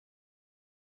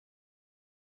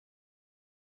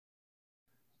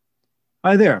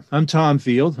Hi there. I'm Tom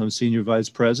Field. I'm Senior Vice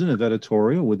President of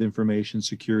Editorial with Information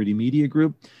Security Media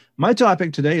Group. My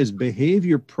topic today is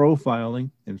behavior profiling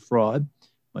and fraud.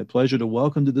 My pleasure to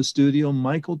welcome to the studio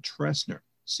Michal Tresner,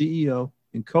 CEO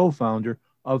and co-founder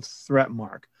of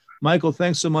ThreatMark. Michal,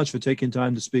 thanks so much for taking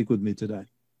time to speak with me today.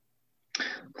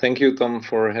 Thank you, Tom,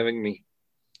 for having me.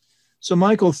 So,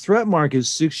 Michal, ThreatMark is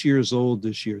 6 years old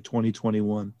this year,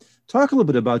 2021. Talk a little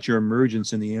bit about your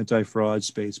emergence in the anti-fraud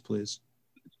space, please.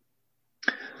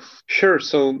 Sure.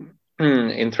 So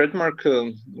in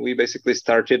ThreatMark, we basically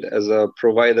started as a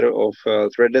provider of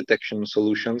threat detection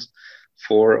solutions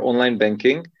for online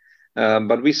banking.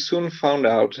 But we soon found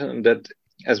out that,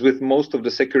 as with most of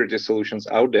the security solutions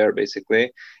out there,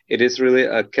 basically, it is really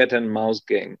a cat and mouse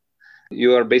game.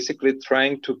 You are basically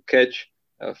trying to catch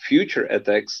future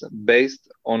attacks based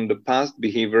on the past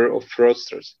behavior of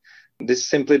fraudsters. This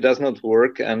simply does not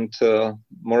work, and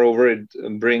moreover,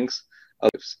 it brings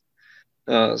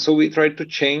so we tried to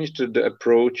change the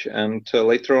approach, and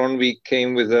later on we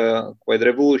came with a quite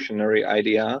revolutionary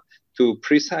idea to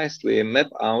precisely map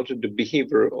out the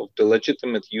behavior of the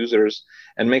legitimate users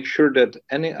and make sure that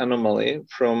any anomaly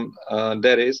from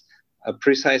that is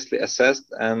precisely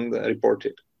assessed and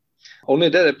reported. Only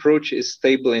that approach is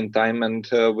stable in time and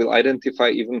will identify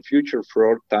even future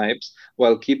fraud types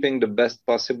while keeping the best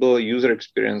possible user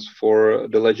experience for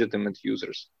the legitimate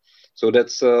users. So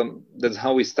that's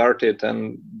how we started,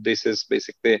 and this is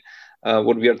basically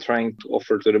what we are trying to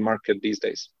offer to the market these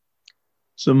days.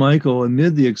 So, Michal,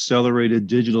 amid the accelerated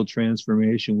digital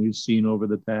transformation we've seen over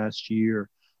the past year,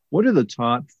 what are the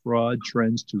top fraud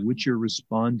trends to which you're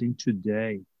responding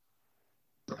today?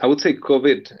 I would say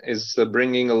COVID is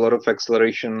bringing a lot of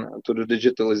acceleration to the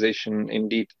digitalization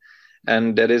indeed.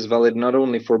 And that is valid not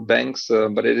only for banks,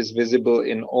 but it is visible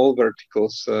in all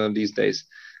verticals these days.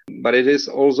 But it is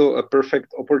also a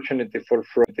perfect opportunity for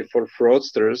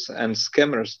fraudsters and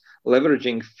scammers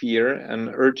leveraging fear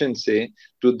and urgency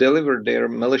to deliver their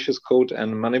malicious code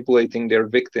and manipulating their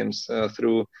victims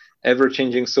through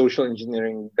ever-changing social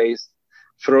engineering-based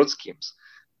fraud schemes.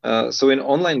 So in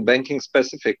online banking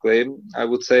specifically, I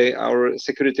would say our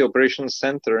Security Operations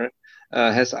Center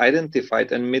has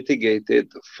identified and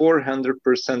mitigated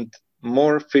 400%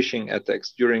 more phishing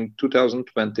attacks during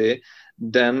 2020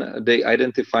 than they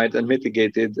identified and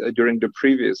mitigated during the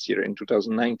previous year in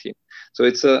 2019. So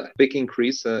it's a big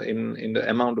increase in the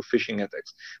amount of phishing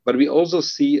attacks. But we also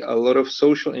see a lot of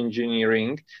social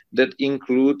engineering that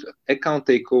include account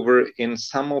takeover in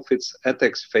some of its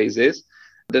attacks phases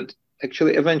that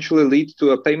actually eventually lead to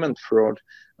a payment fraud,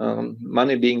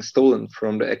 money being stolen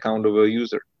from the account of a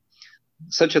user.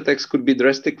 Such attacks could be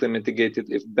drastically mitigated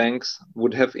if banks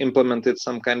would have implemented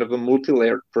some kind of a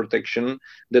multi-layered protection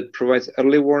that provides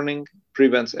early warning,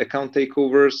 prevents account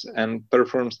takeovers, and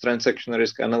performs transaction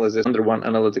risk analysis under one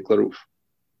analytical roof.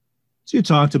 So you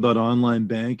talked about online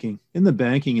banking. In the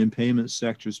banking and payment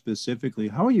sector specifically,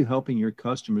 how are you helping your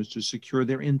customers to secure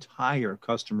their entire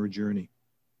customer journey?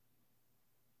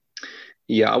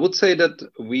 Yeah, I would say that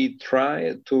we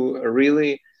try to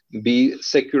really be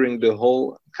securing the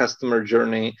whole customer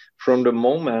journey from the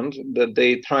moment that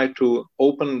they try to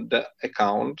open the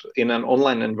account in an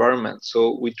online environment.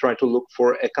 So we try to look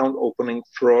for account opening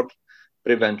fraud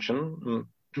prevention.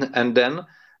 And then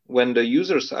when the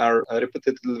users are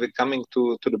repetitively coming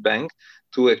to the bank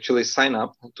to actually sign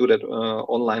up to that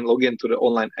online, log into the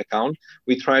online account,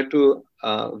 we try to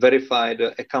verify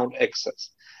the account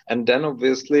access. And then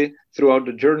obviously throughout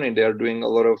the journey, they are doing a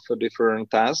lot of different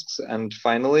tasks. And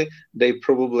finally, they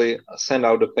probably send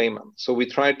out a payment. So we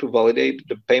try to validate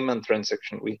the payment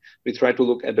transaction. We try to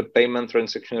look at the payment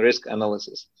transaction risk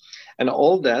analysis. And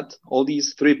all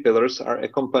these three pillars are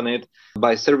accompanied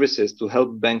by services to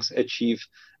help banks achieve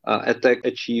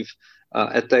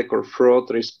attack or fraud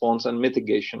response and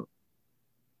mitigation.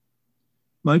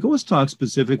 Michal, let's talk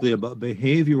specifically about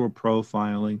behavioral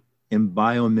profiling and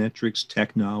biometrics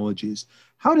technologies.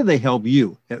 How do they help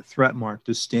you at ThreatMark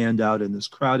to stand out in this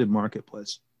crowded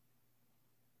marketplace?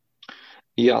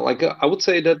 Yeah, I would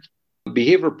say that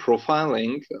behavior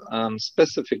profiling,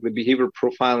 specifically behavior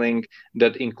profiling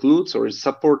that includes or is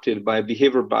supported by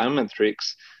behavior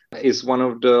biometrics, is one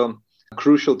of the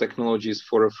crucial technologies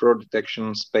for a fraud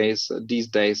detection space these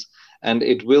days, and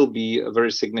it will be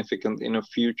very significant in the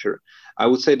future. I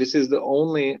would say this is the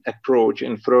only approach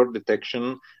in fraud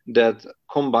detection that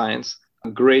combines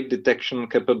great detection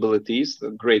capabilities,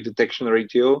 the great detection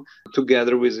ratio,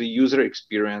 together with the user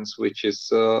experience, which is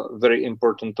a very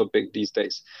important topic these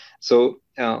days. So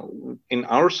in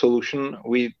our solution,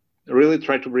 we really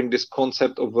try to bring this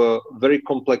concept of a very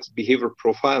complex behavior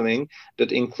profiling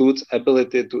that includes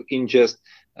ability to ingest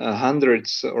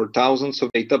hundreds or thousands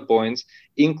of data points,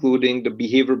 including the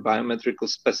behavior biometrical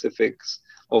specifics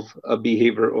of a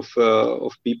behavior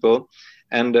of people.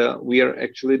 And we are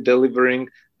actually delivering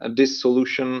this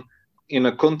solution in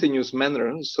a continuous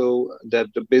manner so that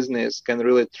the business can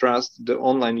really trust the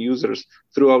online users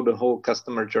throughout the whole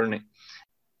customer journey.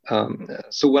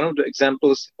 So one of the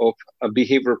examples of a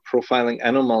behavior profiling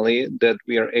anomaly that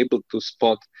we are able to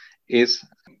spot is,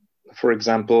 for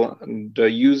example, the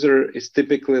user is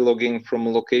typically logging from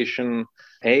location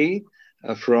A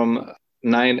from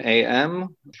 9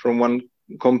 a.m. from one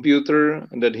computer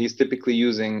that he's typically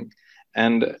using.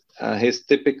 And his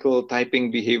typical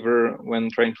typing behavior when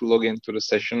trying to log into the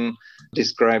session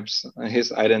describes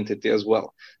his identity as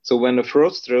well. So when the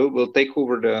fraudster will take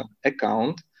over the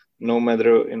account, no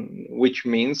matter in which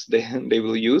means they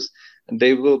will use,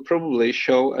 they will probably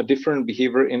show a different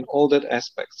behavior in all that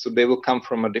aspects. So they will come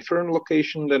from a different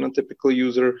location than a typical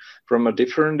user, from a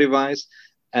different device,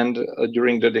 and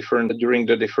during the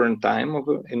different time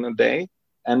in a day.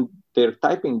 And their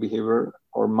typing behavior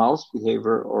or mouse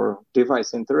behavior or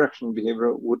device interaction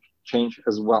behavior would change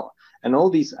as well. And all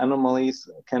these anomalies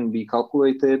can be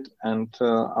calculated, and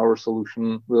our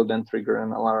solution will then trigger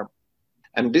an alarm.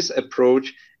 And this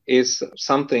approach is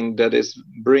something that is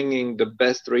bringing the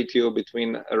best ratio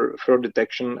between fraud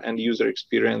detection and user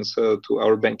experience to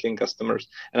our banking customers.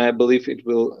 And I believe it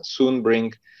will soon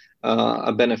bring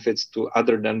benefits to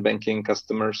other than banking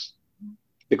customers,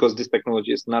 because this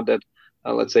technology is not that,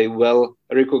 let's say, well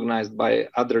recognized by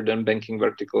other than banking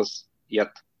verticals yet.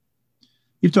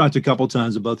 You've talked a couple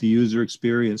times about the user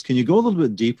experience. Can you go a little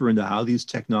bit deeper into how these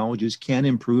technologies can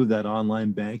improve that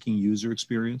online banking user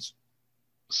experience?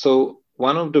 So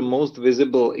one of the most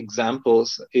visible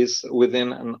examples is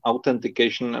within an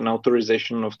authentication and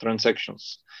authorization of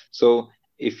transactions. So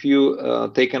if you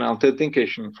take an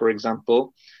authentication, for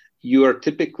example, you are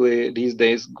typically these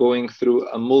days going through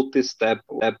a multi-step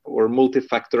or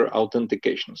multi-factor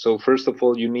authentication. So first of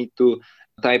all, you need to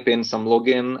type in some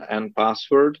login and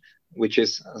password, which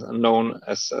is known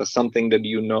as something that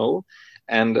you know.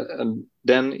 And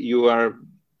then you are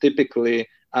typically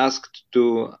asked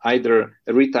to either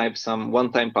retype some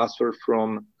one-time password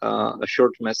from a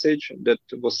short message that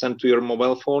was sent to your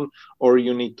mobile phone, or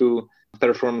you need to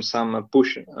perform some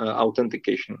push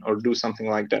authentication or do something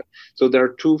like that. So there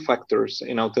are two factors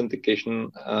in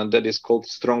authentication that is called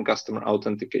strong customer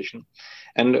authentication.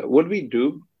 And what we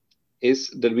do is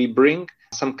that we bring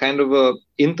some kind of a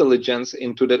intelligence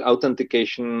into that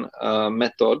authentication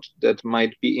method that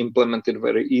might be implemented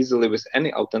very easily with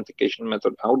any authentication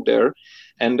method out there.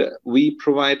 And we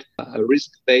provide a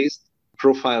risk-based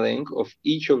profiling of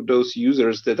each of those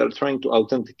users that are trying to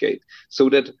authenticate, so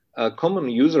that a common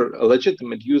user, a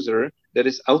legitimate user that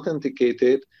is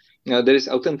authenticating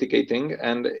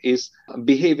and is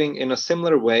behaving in a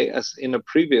similar way as in the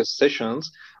previous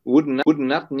sessions would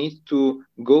not need to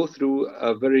go through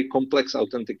a very complex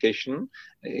authentication.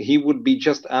 He would be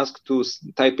just asked to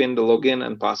type in the login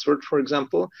and password, for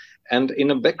example, and in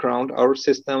the background, our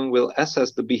system will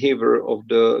assess the behavior of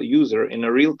the user in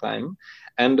a real time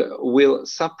and will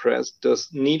suppress the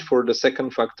need for the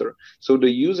second factor. So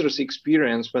the user's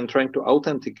experience when trying to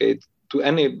authenticate to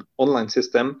any online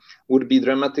system would be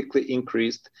dramatically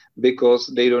increased, because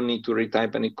they don't need to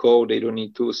retype any code, they don't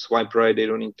need to swipe right, they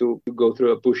don't need to go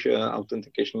through a push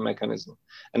authentication mechanism.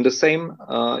 And the same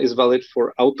is valid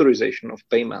for authorization of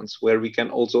payments, where we can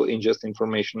also ingest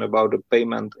information about the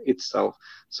payment itself,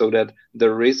 so that the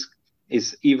risk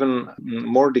is even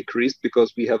more decreased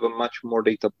because we have a much more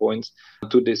data points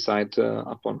to decide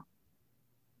upon.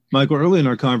 Michael, early in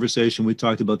our conversation, we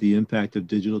talked about the impact of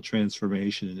digital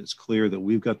transformation, and it's clear that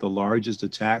we've got the largest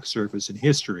attack surface in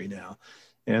history now,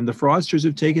 and the fraudsters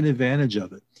have taken advantage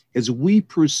of it. As we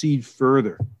proceed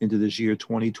further into this year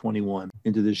 2021,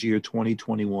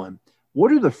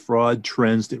 what are the fraud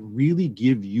trends that really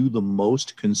give you the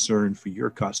most concern for your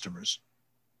customers?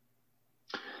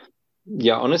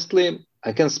 Yeah, honestly,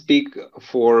 I can speak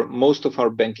for most of our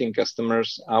banking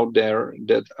customers out there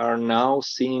that are now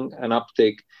seeing an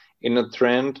uptick in a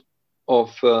trend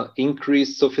of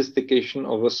increased sophistication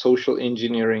of a social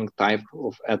engineering type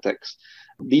of attacks.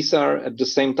 These are at the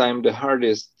same time the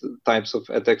hardest types of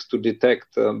attacks to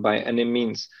detect by any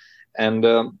means. And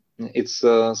it's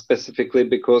specifically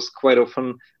because quite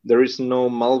often there is no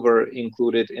malware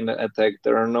included in the attack.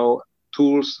 There are no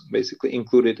tools basically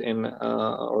included in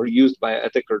or used by an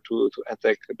attacker to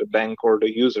attack the bank or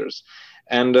the users.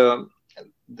 And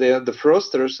the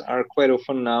fraudsters are quite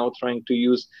often now trying to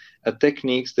use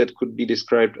techniques that could be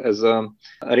described as a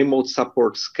remote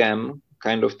support scam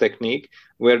kind of technique,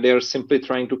 where they are simply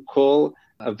trying to call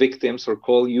victims or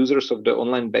call users of the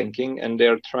online banking, and they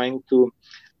are trying to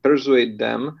persuade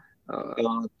them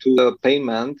to a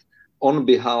payment on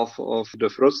behalf of the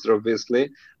fraudster, obviously,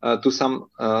 to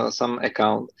some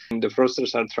account. And the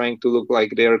fraudsters are trying to look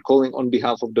like they are calling on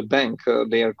behalf of the bank.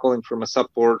 They are calling from a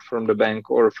support from the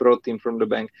bank or a fraud team from the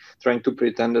bank, trying to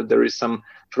pretend that there is some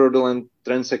fraudulent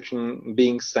transaction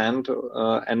being sent,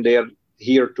 and they are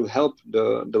here to help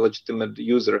the legitimate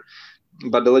user.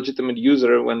 But the legitimate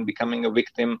user, when becoming a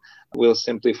victim, will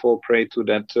simply fall prey to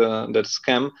that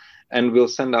scam and will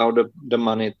send out the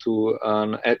money to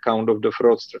an account of the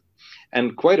fraudster.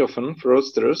 And quite often,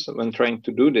 fraudsters, when trying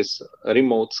to do this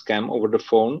remote scam over the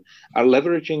phone, are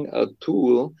leveraging a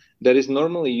tool that is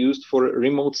normally used for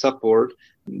remote support.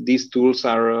 These tools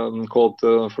are called,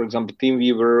 for example,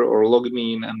 TeamViewer or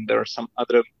LogMeIn, and there are some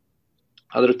other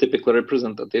typical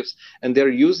representatives, and they're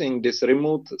using this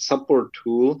remote support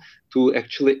tool to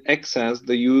actually access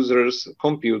the user's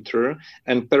computer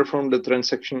and perform the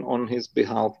transaction on his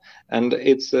behalf. And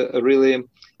it's really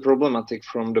problematic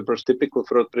from the typical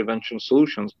fraud prevention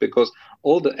solutions, because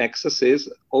all the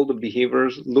accesses, all the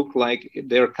behaviors look like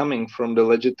they're coming from the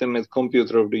legitimate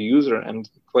computer of the user, and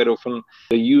quite often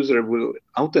the user will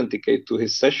authenticate to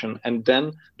his session, and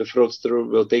then the fraudster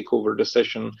will take over the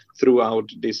session throughout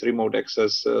these remote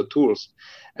access tools.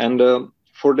 And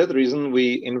for that reason,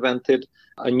 we invented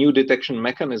a new detection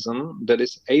mechanism that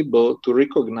is able to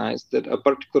recognize that a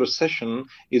particular session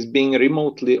is being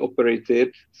remotely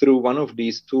operated through one of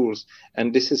these tools.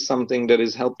 And this is something that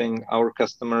is helping our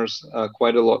customers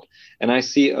quite a lot. And I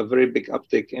see a very big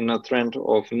uptick in a trend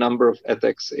of number of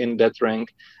attacks in that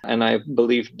rank. And I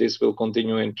believe this will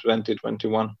continue in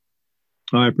 2021.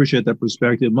 I appreciate that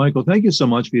perspective. Michael, thank you so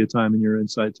much for your time and your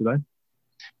insight today.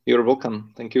 You're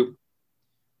welcome. Thank you.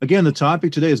 Again, the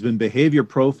topic today has been behavior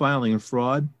profiling and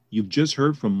fraud. You've just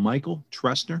heard from Michal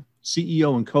Tresner,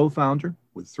 CEO and co-founder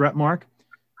with ThreatMark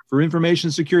for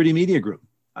Information Security Media Group.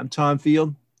 I'm Tom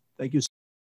Field. Thank you.